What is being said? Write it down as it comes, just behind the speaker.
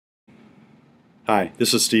Hi,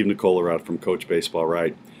 this is Steve Nicollerat from Coach Baseball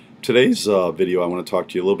Right. Today's video I want to talk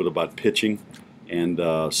to you a little bit about pitching and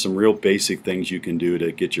some real basic things you can do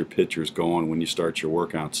to get your pitchers going when you start your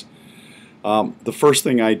workouts. The first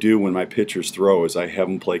thing I do when my pitchers throw is I have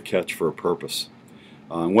them play catch for a purpose.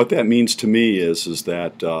 And what that means to me is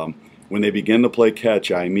that when they begin to play catch,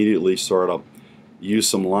 I immediately sort of use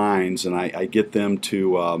some lines and I get them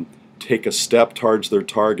to take a step towards their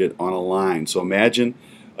target on a line. So imagine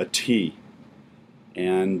a T.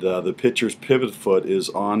 And the pitcher's pivot foot is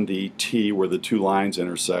on the T where the two lines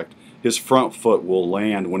intersect. His front foot will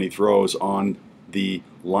land when he throws on the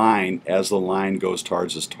line as the line goes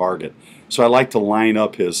towards his target. So I like to line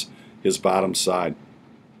up his bottom side.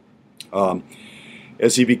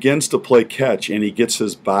 As he begins to play catch and he gets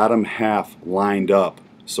his bottom half lined up,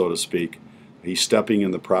 so to speak, he's stepping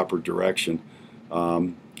in the proper direction.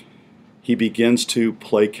 He begins to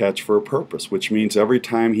play catch for a purpose, which means every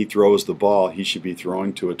time he throws the ball, he should be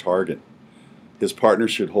throwing to a target. His partner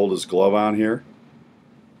should hold his glove on here,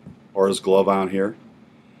 or his glove on here,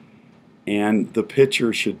 and the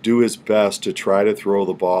pitcher should do his best to try to throw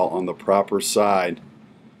the ball on the proper side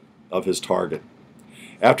of his target.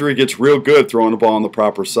 After he gets real good throwing the ball on the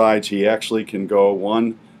proper sides, he actually can go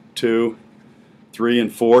 1, 2, 3,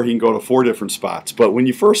 and 4. He can go to 4 different spots. But when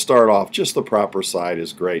you first start off, just the proper side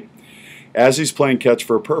is great. As he's playing catch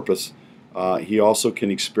for a purpose, he also can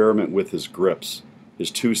experiment with his grips. His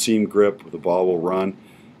 2-seam grip, where the ball will run,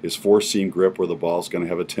 his 4-seam grip, where the ball is going to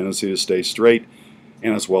have a tendency to stay straight,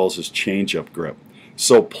 and as well as his change-up grip.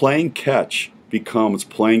 So playing catch becomes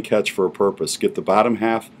playing catch for a purpose. Get the bottom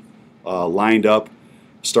half lined up,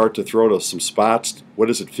 start to throw to some spots. What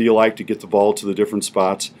does it feel like to get the ball to the different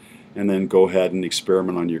spots? And then go ahead and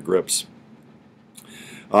experiment on your grips.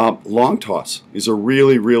 Long toss is a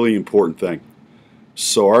really important thing.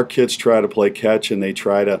 So our kids try to play catch and they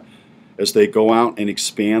try to, as they go out and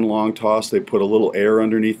expand long toss, they put a little air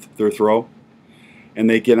underneath their throw and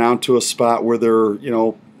they get out to a spot where they're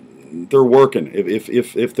working.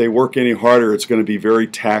 If they work any harder, it's going to be very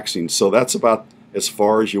taxing. So that's about as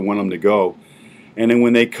far as you want them to go. And then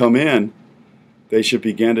when they come in, they should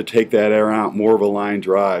begin to take that air out, more of a line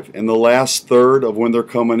drive. And the last third of when they're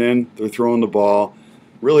coming in, they're throwing the ball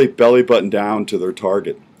really belly button down to their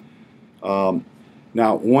target. Now,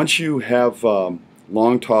 once you have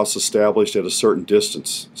long toss established at a certain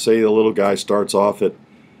distance, say the little guy starts off at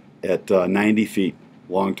 90 feet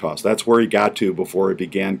long toss. That's where he got to before he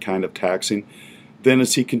began kind of taxing. Then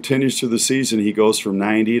as he continues through the season, he goes from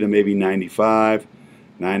 90 to maybe 95,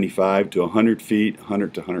 95 to 100 feet,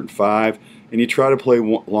 100 to 105, and you try to play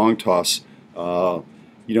long toss, at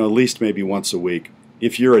least maybe once a week.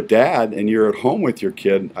 If you're a dad and you're at home with your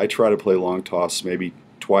kid, I try to play long toss maybe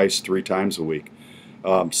twice, 3 times a week.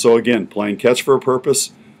 So again, playing catch for a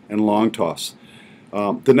purpose and long toss.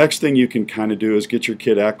 The next thing you can kind of do is get your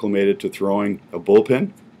kid acclimated to throwing a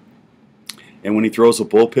bullpen. And when he throws a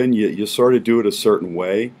bullpen, you sort of do it a certain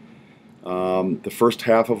way. The first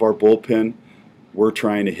half of our bullpen, we're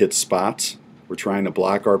trying to hit spots. We're trying to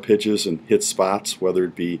block our pitches and hit spots, whether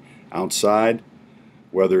it be outside,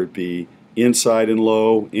 whether it be inside and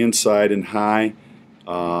low, inside and high.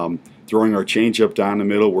 Throwing our changeup down the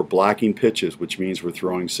middle, we're blocking pitches, which means we're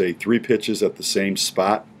throwing, say, 3 pitches at the same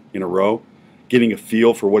spot in a row, getting a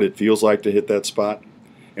feel for what it feels like to hit that spot,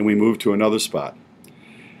 and we move to another spot.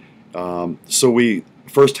 So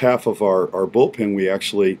first half of our bullpen, we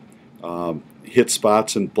actually hit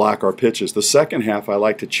spots and block our pitches. The second half, I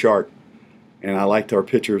like to chart, and I like our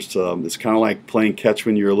pitchers to, it's kind of like playing catch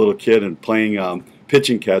when you're a little kid and playing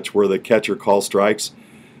pitching catch where the catcher calls strikes.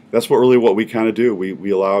 That's what we kind of do.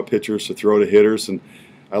 We allow our pitchers to throw to hitters, and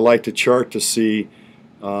I like to chart to see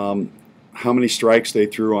how many strikes they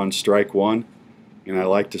threw on strike 1, and I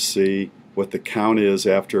like to see what the count is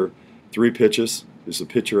after 3 pitches. Is the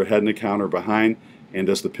pitcher ahead in the count or behind, and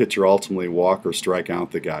does the pitcher ultimately walk or strike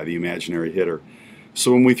out the guy, the imaginary hitter?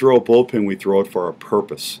 So when we throw a bullpen, we throw it for a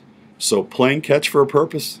purpose. So playing catch for a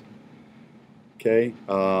purpose. Okay,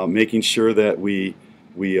 making sure that we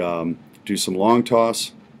do some long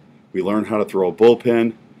toss, we learn how to throw a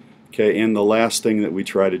bullpen, okay, and the last thing that we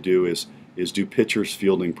try to do is do pitchers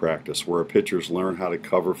fielding practice, where our pitchers learn how to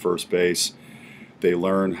cover first base, they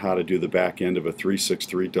learn how to do the back end of a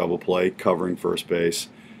 3-6-3 double play, covering first base,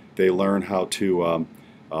 they learn how to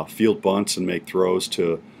field bunts and make throws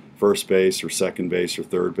to first base or second base or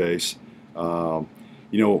third base.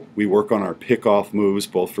 We work on our pickoff moves,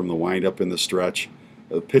 both from the windup and the stretch.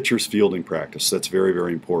 Pitcher's fielding practice, that's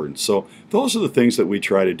very important. So those are the things that we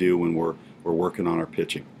try to do when we're working on our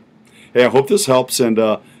pitching. Hey, I hope this helps, and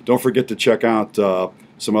don't forget to check out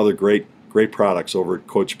some other great Great products over at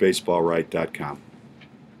CoachBaseballRight.com.